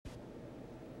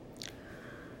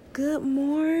Good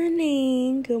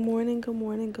morning,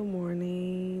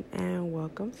 and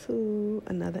welcome to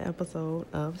another episode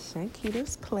of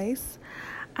Shankita's Place.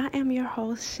 I am your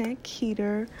host,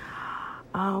 Shankita.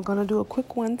 I'm gonna do a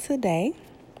quick one today.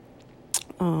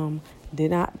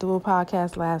 Did not do a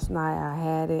podcast last night. I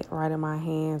had it right in my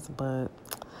hands, but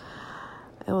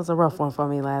it was a rough one for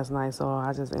me last night, so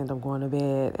I just ended up going to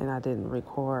bed and I didn't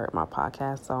record my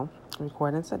podcast. So I'm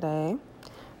recording today.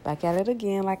 Back at it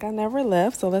again like I never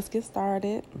left. So let's get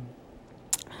started.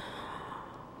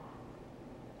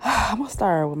 I'm going to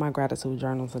start with my gratitude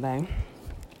journal today.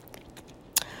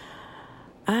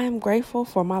 I am grateful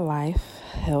for my life,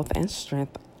 health, and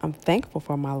strength. I'm thankful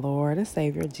for my Lord and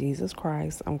Savior, Jesus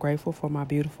Christ. I'm grateful for my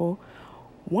beautiful,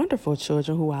 wonderful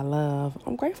children who I love.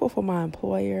 I'm grateful for my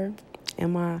employer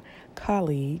and my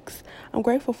colleagues. I'm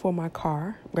grateful for my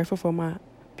car. I'm grateful for my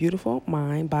beautiful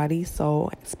mind, body,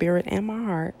 soul, spirit, and my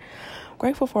heart. I'm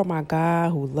grateful for my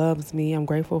God who loves me. I'm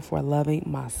grateful for loving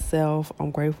myself. I'm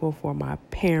grateful for my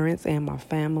parents and my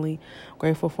family. I'm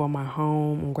grateful for my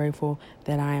home. I'm grateful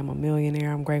that I am a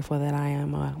millionaire. I'm grateful that I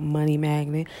am a money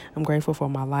magnet. I'm grateful for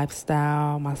my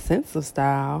lifestyle, my sense of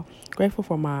style. I'm grateful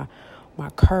for my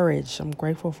courage. I'm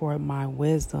grateful for my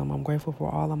wisdom. I'm grateful for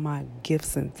all of my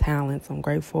gifts and talents. I'm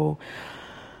grateful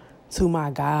to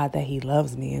my God that he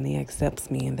loves me and he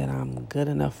accepts me and that I'm good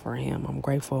enough for him. I'm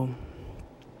grateful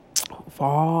for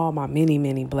all my many,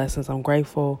 many blessings. I'm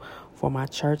grateful for my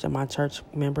church and my church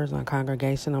members, my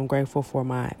congregation. I'm grateful for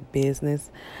my business.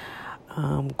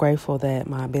 I'm grateful that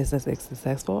my business is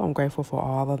successful. I'm grateful for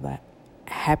all of that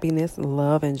happiness,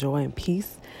 love, and joy and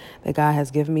peace that God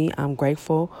has given me. I'm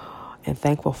grateful and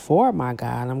thankful for my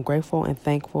God. I'm grateful and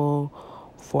thankful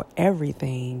for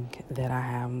everything that I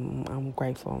have. I'm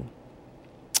grateful.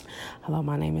 Hello,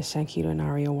 my name is Shankita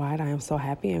Naria White. I am so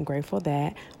happy and grateful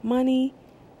that money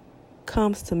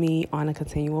comes to me on a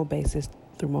continual basis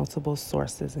through multiple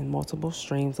sources and multiple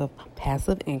streams of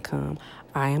passive income.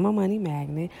 I am a money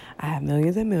magnet. I have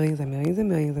millions and millions and millions and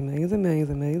millions and millions and millions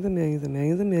and millions and millions and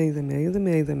millions and millions and millions and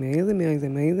millions and millions and millions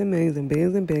and millions and millions and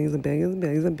billions and billions and billions and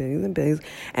billions and billions and billions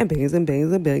and billions and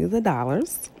billions and billions of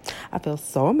dollars. I feel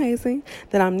so amazing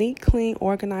that I'm a neat, clean,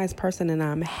 organized person, and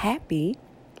I'm happy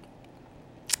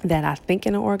that I think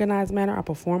in an organized manner. I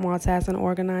perform all tasks in an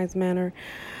organized manner.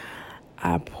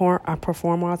 I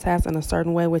perform all tasks in a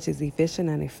certain way, which is efficient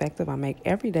and effective. I make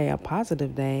every day a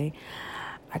positive day.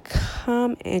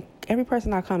 Every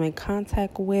person I come in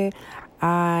contact with,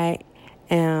 I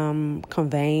am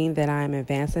conveying that I'm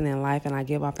advancing in life, and I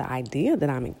give off the idea that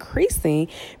I'm increasing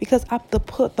because I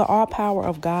put the all power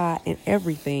of God in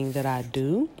everything that I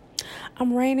do.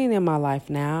 I'm reigning in my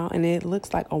life now, and it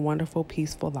looks like a wonderful,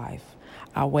 peaceful life.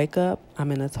 I wake up, I'm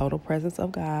in the total presence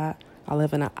of God. I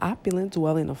live in an opulent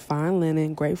dwelling of fine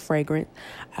linen, great fragrance.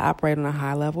 I operate on a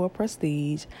high level of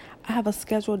prestige. I have a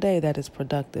scheduled day that is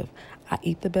productive. I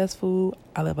eat the best food.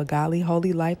 I live a godly,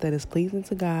 holy life that is pleasing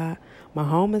to God. My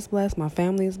home is blessed. My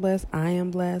family is blessed. I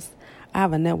am blessed. I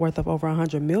have a net worth of over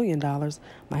 $100 million.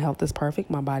 My health is perfect.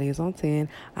 My body is on 10.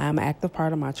 I am an active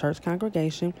part of my church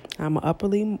congregation. I'm an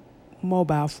upperly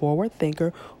mobile, forward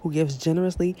thinker who gives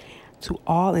generously to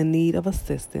all in need of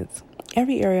assistance.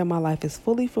 Every area of my life is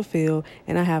fully fulfilled,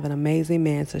 and I have an amazing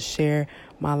man to share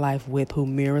my life with who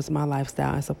mirrors my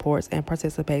lifestyle and supports and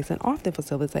participates and often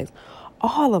facilitates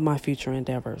all of my future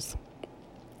endeavors.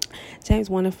 James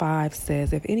 1:5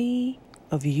 says, if any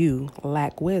of you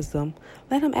lack wisdom,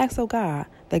 let him ask of God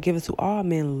that giveth to all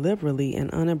men liberally and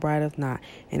unabrideth not,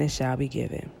 and it shall be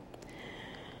given.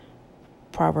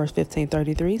 Proverbs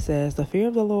 15:33 says, the fear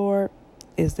of the Lord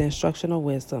is the instruction of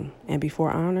wisdom, and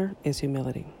before honor is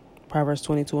humility. Proverbs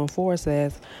 22:4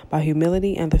 says, by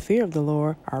humility and the fear of the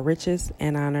Lord are riches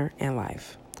and honor and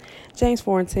life. James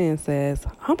 4:10 says,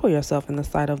 humble yourself in the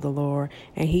sight of the Lord,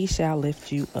 and he shall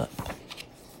lift you up.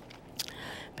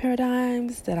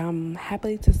 Paradigms that I'm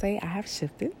happy to say I have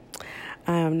shifted.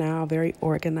 I am now very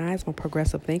organized. I'm a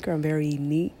progressive thinker. I'm very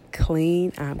neat,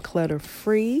 clean. I'm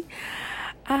clutter-free.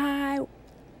 I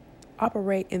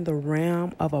operate in the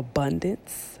realm of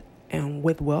abundance and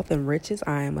with wealth and riches.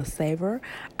 I am a saver.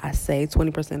 I save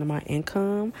 20% of my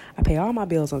income. I pay all my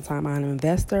bills on time. I'm an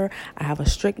investor. I have a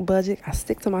strict budget. I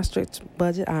stick to my strict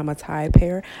budget. I'm a tithe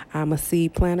payer. I'm a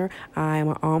seed planter. I am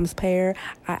an alms payer.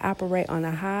 I operate on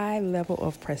a high level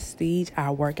of prestige. I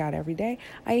work out every day.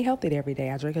 I eat healthy every day.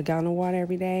 I drink a gallon of water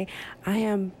every day. I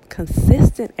am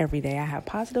consistent every day. I have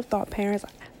positive thought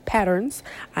patterns.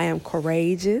 I am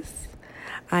courageous.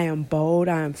 I am bold.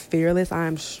 I am fearless. I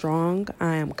am strong.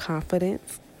 I am confident.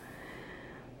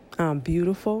 I'm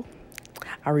beautiful.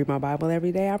 I read my Bible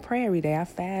every day. I pray every day. I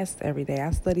fast every day.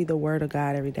 I study the Word of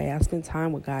God every day. I spend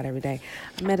time with God every day.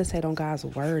 I meditate on God's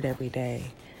Word every day.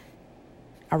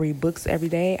 I read books every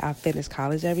day. I finish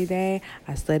college every day.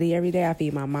 I study every day. I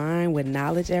feed my mind with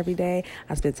knowledge every day.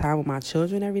 I spend time with my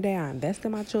children every day. I invest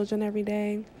in my children every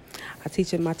day. I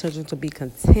teach my children to be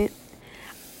content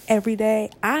every day.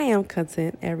 I am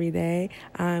content every day.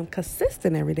 I'm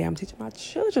consistent every day. I'm teaching my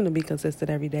children to be consistent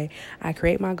every day. I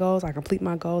create my goals. I complete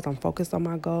my goals. I'm focused on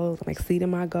my goals. I'm exceeding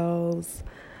my goals.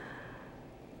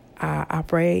 I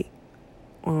operate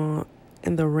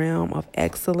in the realm of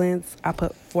excellence. I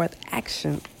put forth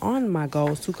action on my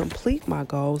goals to complete my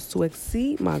goals, to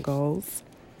exceed my goals.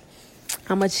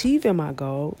 I'm achieving my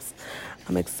goals.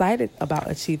 I'm excited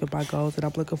about achieving my goals, and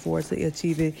I'm looking forward to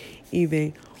achieving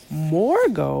even more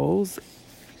goals.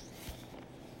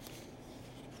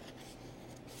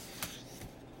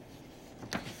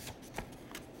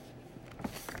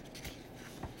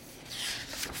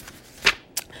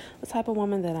 The type of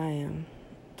woman that I am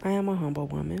a humble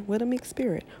woman with a meek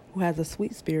spirit who has a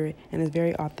sweet spirit and is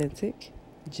very authentic,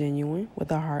 genuine,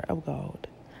 with a heart of gold.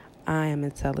 I am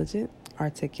intelligent,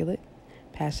 articulate,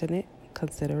 passionate,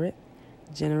 considerate,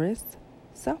 generous,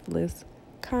 selfless,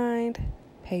 kind,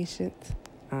 patient,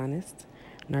 honest,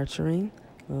 nurturing,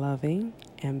 loving,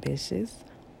 ambitious,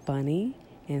 funny,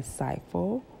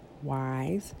 insightful,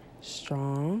 wise,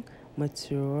 strong,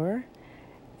 mature,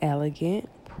 elegant,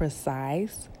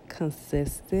 precise,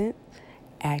 consistent,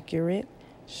 accurate,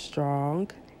 strong,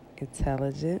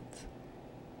 intelligent,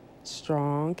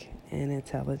 strong and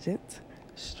intelligent,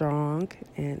 strong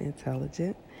and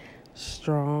intelligent,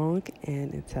 strong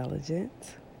and intelligent,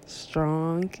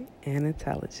 strong and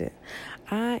intelligent.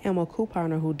 I am a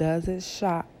couponer who doesn't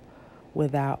shop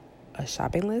without a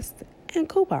shopping list and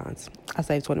coupons. I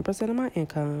save 20% of my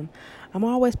income. I'm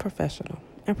always professional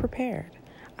and prepared.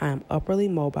 I am upperly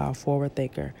mobile, forward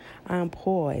thinker. I am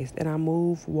poised and I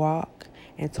move, walk,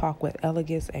 and talk with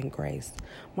elegance and grace.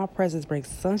 My presence brings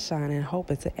sunshine and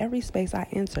hope into every space I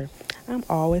enter. I'm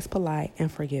always polite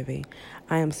and forgiving.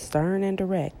 I am stern and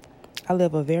direct. I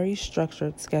live a very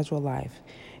structured, scheduled life.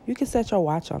 You can set your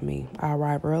watch on me. I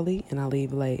arrive early and I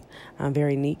leave late. I'm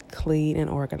very neat, clean, and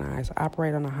organized. I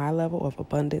operate on a high level of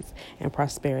abundance and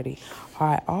prosperity.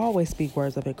 I always speak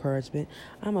words of encouragement.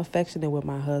 I'm affectionate with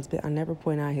my husband. I never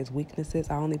point out his weaknesses.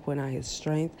 I only point out his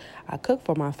strengths. I cook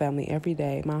for my family every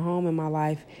day. My home and my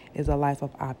life is a life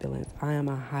of opulence. I am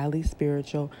a highly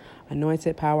spiritual,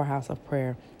 anointed powerhouse of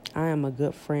prayer. I am a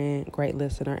good friend, great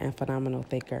listener, and phenomenal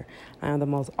thinker. I am the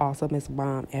most awesomest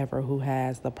mom ever who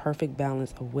has the perfect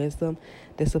balance of wisdom,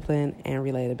 discipline, and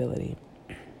relatability.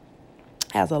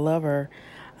 As a lover,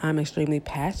 I'm extremely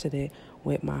passionate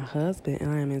with my husband, and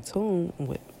I am in tune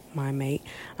with my mate.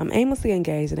 I'm aimlessly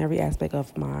engaged in every aspect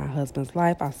of my husband's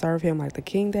life. I serve him like the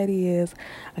king that he is.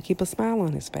 I keep a smile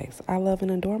on his face. I love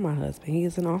and adore my husband. He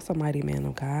is an awesome, mighty man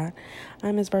of God.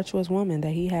 I'm his virtuous woman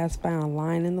that he has found,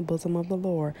 lying in the bosom of the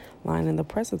Lord, lying in the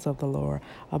presence of the Lord,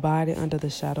 abiding under the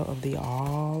shadow of the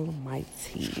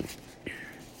Almighty.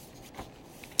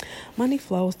 Money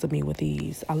flows to me with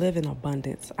ease. I live in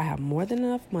abundance. I have more than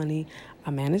enough money.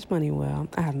 I manage money well.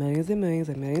 I have millions and millions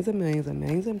and millions and millions and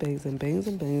millions and billions and billions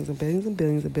and billions and billions and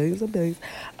billions and billions and billions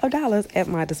of dollars at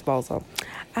my disposal.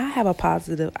 I have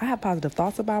positive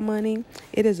thoughts about money.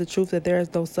 It is the truth that there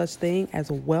is no such thing as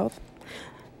wealth.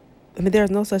 There is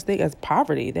no such thing as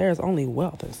poverty. There is only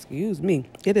wealth. Excuse me.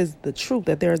 It is the truth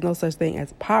that there is no such thing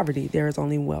as poverty. There is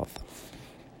only wealth.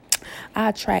 I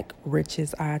attract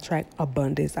riches. I attract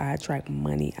abundance. I attract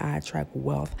money. I attract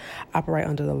wealth. I operate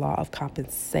under the law of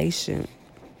compensation.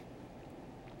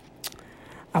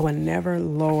 I will never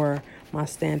lower my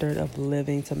standard of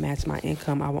living to match my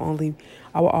income. I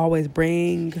will always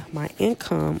bring my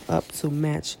income up to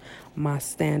match my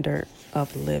standard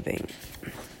of living.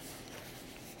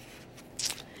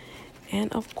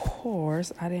 And of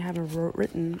course, I haven't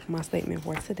written my statement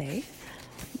for today,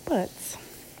 but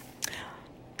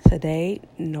today,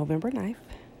 November 9th,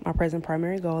 my present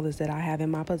primary goal is that I have in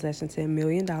my possession $10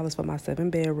 million for my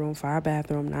 7-bedroom,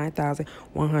 5-bathroom,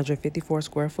 9,154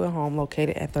 square foot home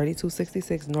located at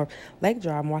 3266 North Lake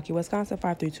Drive, Milwaukee, Wisconsin,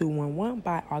 53211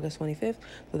 by August 25th,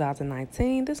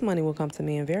 2019. This money will come to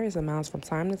me in various amounts from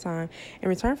time to time. In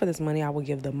return for this money, I will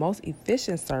give the most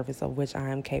efficient service of which I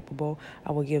am capable.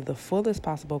 I will give the fullest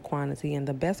possible quantity and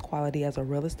the best quality as a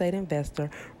real estate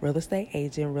investor, real estate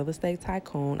agent, real estate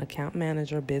tycoon, account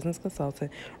manager, business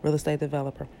consultant, real estate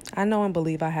developer. I know and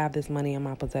believe I have this money in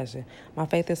my possession. My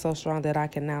faith is so strong that I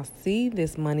can now see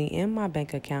this money in my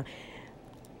bank account,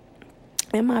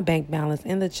 in my bank balance,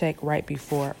 in the check right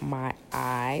before my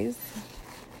eyes.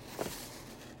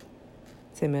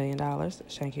 $10 million,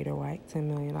 Shankita White. $10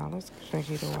 million,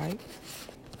 Shankita White.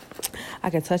 I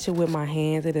can touch it with my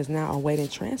hands. It is now awaiting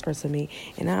transfer to me,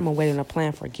 and I'm awaiting a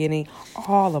plan for getting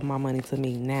all of my money to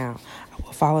me now. I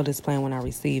will follow this plan when I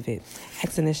receive it.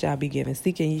 Asking it shall be given.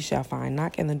 Seeking you shall find.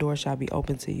 Knock and the door shall be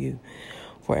open to you.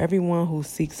 For everyone who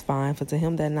seeks find. For to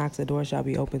him that knocks, the door shall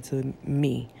be open to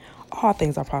me. All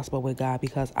things are possible with God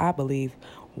because I believe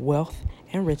wealth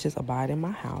and riches abide in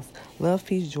my house. Love,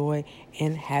 peace, joy,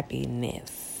 and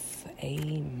happiness.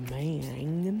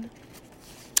 Amen.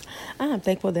 I am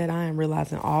thankful that I am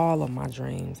realizing all of my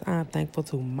dreams. I am thankful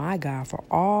to my God for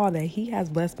all that he has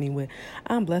blessed me with.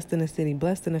 I'm blessed in the city,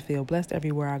 blessed in the field, blessed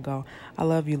everywhere I go. I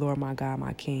love you, Lord, my God,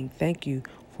 my King. Thank you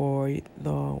for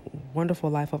the wonderful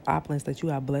life of opulence that you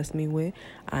have blessed me with.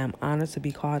 I am honored to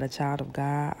be called a child of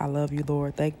God. I love you,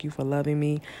 Lord. Thank you for loving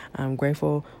me. I'm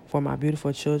grateful for my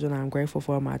beautiful children. I'm grateful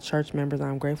for my church members.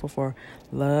 I'm grateful for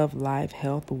love, life,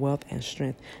 health, wealth, and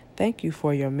strength. Thank you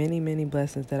for your many, many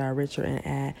blessings that are richer and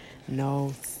add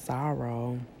no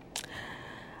sorrow.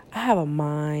 I have a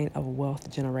mind of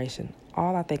wealth generation.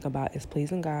 All I think about is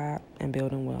pleasing God and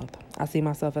building wealth. I see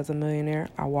myself as a millionaire.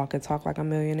 I walk and talk like a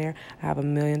millionaire. I have $1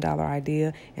 million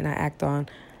idea and I act on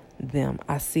them.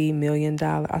 I sell $1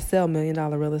 million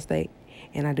real estate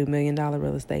and I do $1 million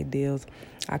real estate deals.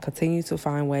 I continue to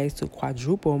find ways to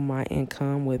quadruple my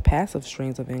income with passive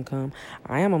streams of income.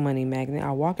 I am a money magnet.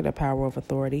 I walk in the power of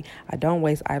authority. I don't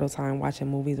waste idle time watching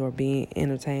movies or being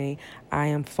entertained. I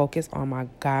am focused on my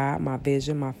God, my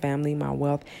vision, my family, my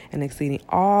wealth, and exceeding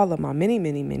all of my many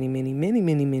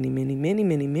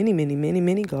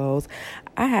goals.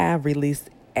 I have released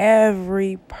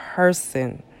every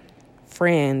person,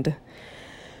 friend,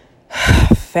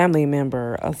 family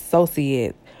member,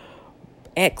 associate,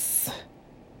 ex-boyfriend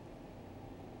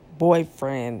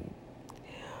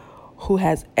who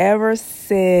has ever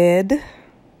said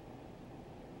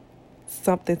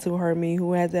something to hurt me,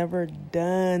 who has ever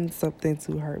done something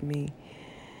to hurt me,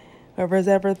 whoever has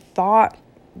ever thought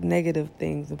negative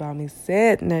things about me,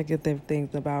 said negative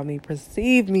things about me,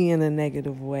 perceived me in a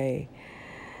negative way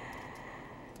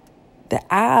that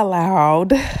I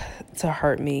allowed to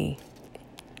hurt me.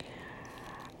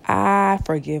 I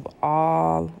forgive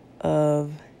all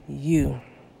of you.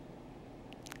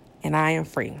 And I am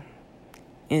free.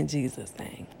 In Jesus'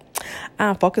 name.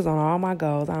 I'm focused on all my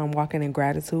goals. I'm walking in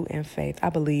gratitude and faith. I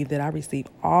believe that I receive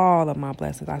all of my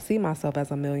blessings. I see myself as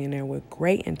a millionaire with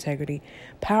great integrity,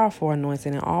 powerful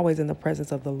anointing, and always in the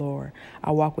presence of the Lord.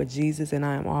 I walk with Jesus, and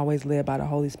I am always led by the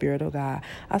Holy Spirit of God.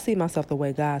 I see myself the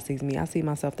way God sees me. I see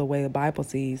myself the way the Bible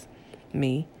sees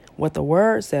me. What the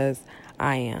Word says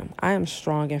I am. I am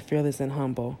strong and fearless and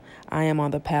humble. I am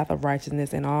on the path of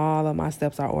righteousness, and all of my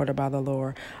steps are ordered by the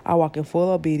Lord. I walk in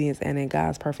full obedience and in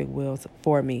God's perfect will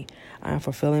for me. I am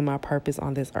fulfilling my purpose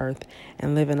on this earth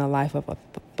and living a life of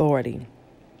authority.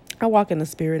 I walk in the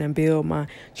Spirit and build my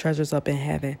treasures up in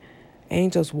heaven.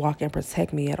 Angels walk and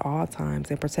protect me at all times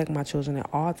and protect my children at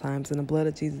all times. And the blood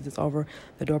of Jesus is over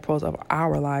the doorposts of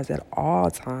our lives at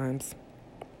all times.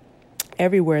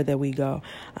 Everywhere that we go,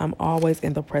 I'm always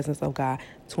in the presence of God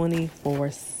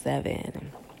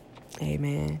 24/7.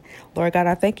 Amen. Lord God,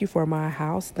 I thank you for my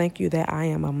house. Thank you that I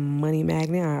am a money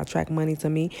magnet. I attract money to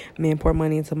me. Men pour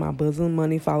money into my bosom.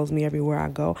 Money follows me everywhere I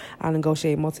go. I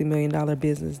negotiate multi-million-dollar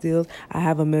business deals. I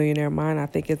have a millionaire mind. I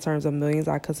think in terms of millions.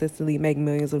 I consistently make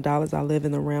millions of dollars. I live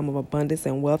in the realm of abundance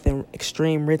and wealth and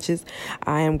extreme riches.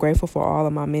 I am grateful for all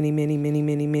of my many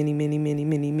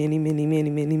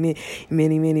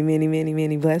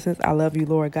blessings. I love you,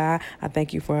 Lord God. I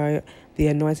thank you for the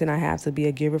anointing I have to be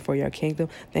a giver for your kingdom.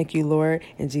 Thank you, Lord.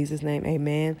 In Jesus' name,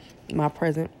 amen.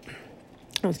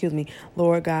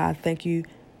 Lord God, thank you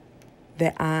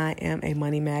that I am a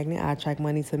money magnet. I attract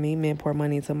money to me. Men pour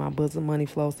money into my bosom. Money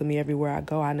flows to me everywhere I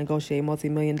go. I negotiate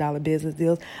multi-million-dollar business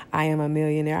deals. I am a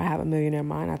millionaire. I have a millionaire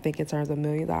mind. I think in terms of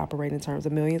millions. I operate in terms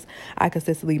of millions. I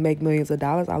consistently make millions of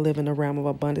dollars. I live in the realm of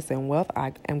abundance and wealth.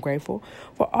 I am grateful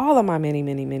for all of my many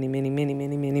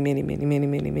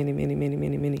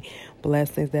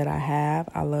blessings that I have.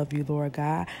 I love you, Lord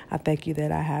God. I thank you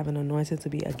that I have an anointing to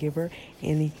be a giver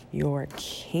in your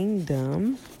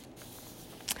kingdom.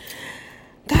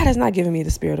 God has not given me the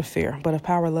spirit of fear, but of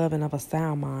power, love, and of a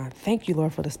sound mind. Thank you,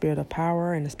 Lord, for the spirit of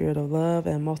power and the spirit of love,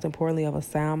 and most importantly, of a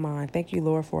sound mind. Thank you,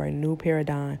 Lord, for a new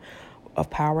paradigm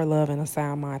of power, love, and a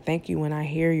sound mind. Thank you. When I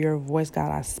hear your voice,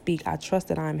 God, I speak. I trust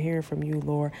that I am hearing from you,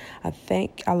 Lord. I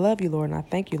love you, Lord, and I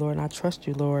thank you, Lord, and I trust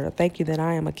you, Lord. I thank you that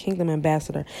I am a kingdom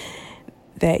ambassador,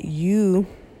 that you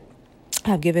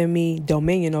have given me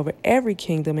dominion over every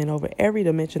kingdom and over every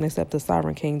dimension except the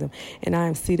sovereign kingdom. And I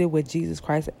am seated with Jesus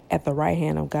Christ at the right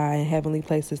hand of God in heavenly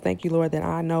places. Thank you, Lord, that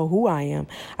I know who I am.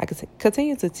 I can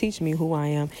continue to teach me who I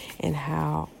am and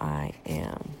how I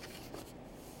am.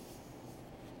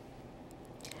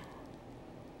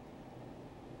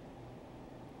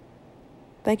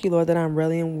 Thank you, Lord, that I'm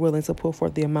ready and willing to put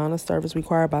forth the amount of service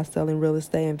required by selling real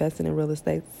estate, investing in real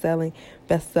estate, selling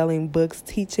best-selling books,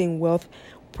 teaching wealth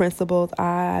principles.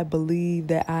 I believe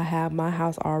that I have my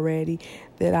house already,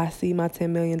 that I see my $10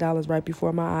 million right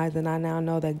before my eyes, and I now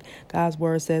know that God's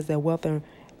word says that wealth and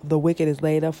the wicked is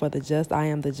laid up for the just. I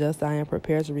am the just. I am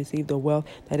prepared to receive the wealth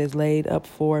that is laid up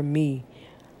for me.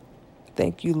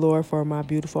 Thank you, Lord, for my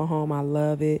beautiful home. I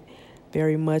love it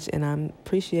very much, and I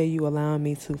appreciate you allowing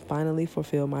me to finally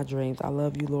fulfill my dreams. I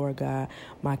love you, Lord God,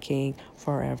 my King,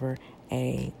 forever.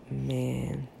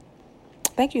 Amen.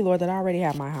 Thank you, Lord, that I already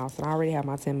have my house, and I already have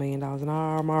my $10 million, and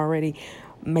I'm already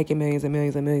making millions and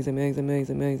millions and millions and millions and millions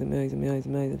and millions and millions and millions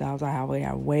and millions of dollars. I have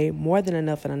way more than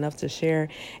enough and enough to share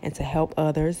and to help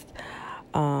others.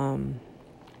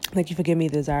 Thank you for giving me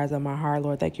the desires of my heart,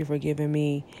 Lord. Thank you for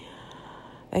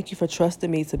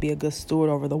trusting me to be a good steward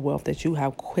over the wealth that you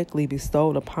have quickly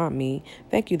bestowed upon me.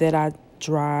 Thank you that I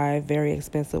drive very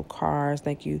expensive cars.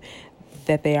 Thank you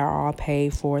that they are all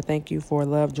paid for. Thank you for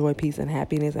love, joy, peace, and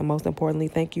happiness. And most importantly,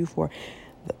 thank you for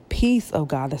the peace of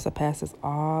God that surpasses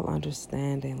all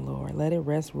understanding, Lord. Let it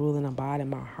rest, rule, and abide in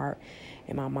my heart,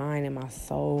 in my mind, in my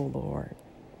soul, Lord.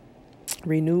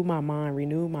 Renew my mind,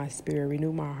 renew my spirit,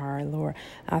 renew my heart, Lord.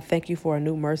 I thank you for a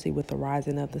new mercy with the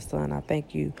rising of the sun. I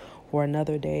thank you for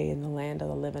another day in the land of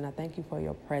the living. I thank you for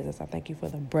your presence. I thank you for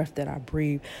the breath that I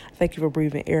breathe. I thank you for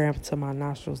breathing air into my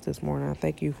nostrils this morning. I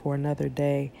thank you for another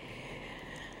day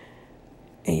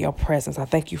in your presence. I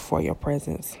thank you for your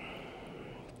presence.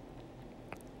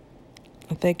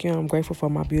 I thank you. I'm grateful for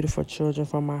my beautiful children,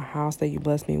 for my house that you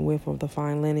blessed me with, for the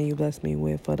fine linen you blessed me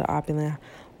with, for the opulent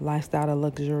lifestyle, the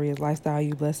luxurious lifestyle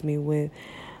you blessed me with.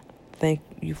 Thank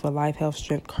you for life, health,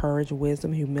 strength, courage,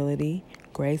 wisdom, humility,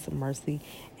 grace, mercy,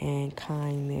 and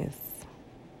kindness.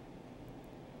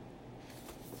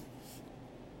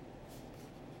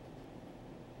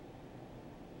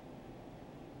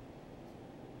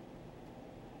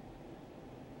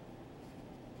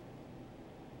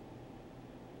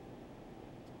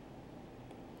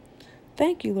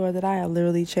 Thank you, Lord, that I have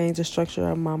literally changed the structure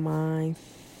of my mind.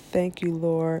 Thank you,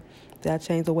 Lord, that I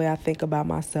changed the way I think about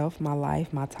myself, my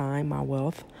life, my time, my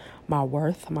wealth, my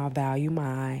worth, my value,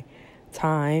 my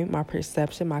time, my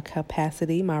perception, my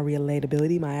capacity, my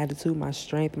relatability, my attitude, my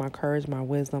strength, my courage, my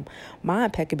wisdom, my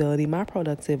impeccability, my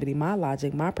productivity, my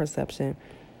logic, my perception,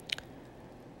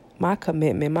 my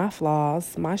commitment, my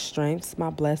flaws, my strengths, my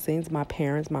blessings, my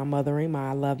parents, my mothering,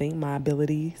 my loving, my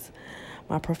abilities,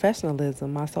 my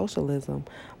professionalism, my socialism,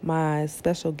 my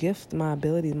special gift, my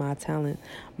ability, my talent,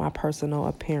 my personal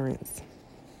appearance.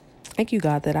 Thank you,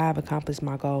 God, that I have accomplished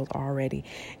my goals already.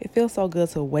 It feels so good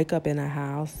to wake up in my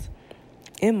house,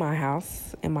 in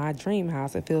my dream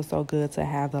house. It feels so good to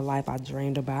have the life I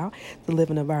dreamed about, to live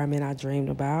in the environment I dreamed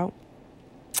about,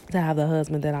 to have the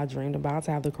husband that I dreamed about,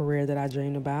 to have the career that I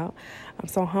dreamed about. I'm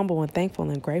so humble and thankful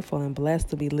and grateful and blessed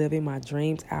to be living my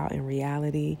dreams out in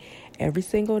reality every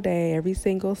single day, every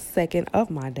single second of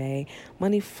my day.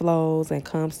 Money flows and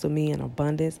comes to me in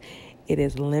abundance. It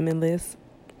is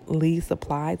limitlessly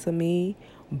supplied to me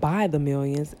by the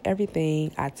millions.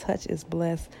 Everything I touch is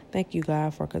blessed. Thank you,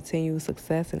 God, for continued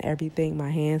success in everything my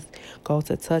hands go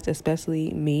to touch,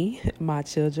 especially me, my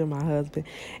children, my husband,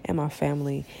 and my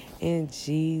family. In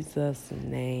Jesus'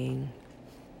 name.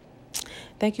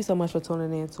 Thank you so much for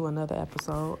tuning in to another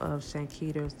episode of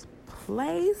Shankita's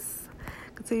Place.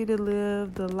 Continue to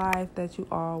live the life that you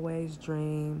always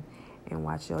dream and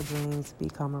watch your dreams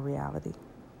become a reality.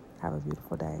 Have a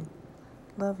beautiful day.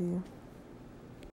 Love you.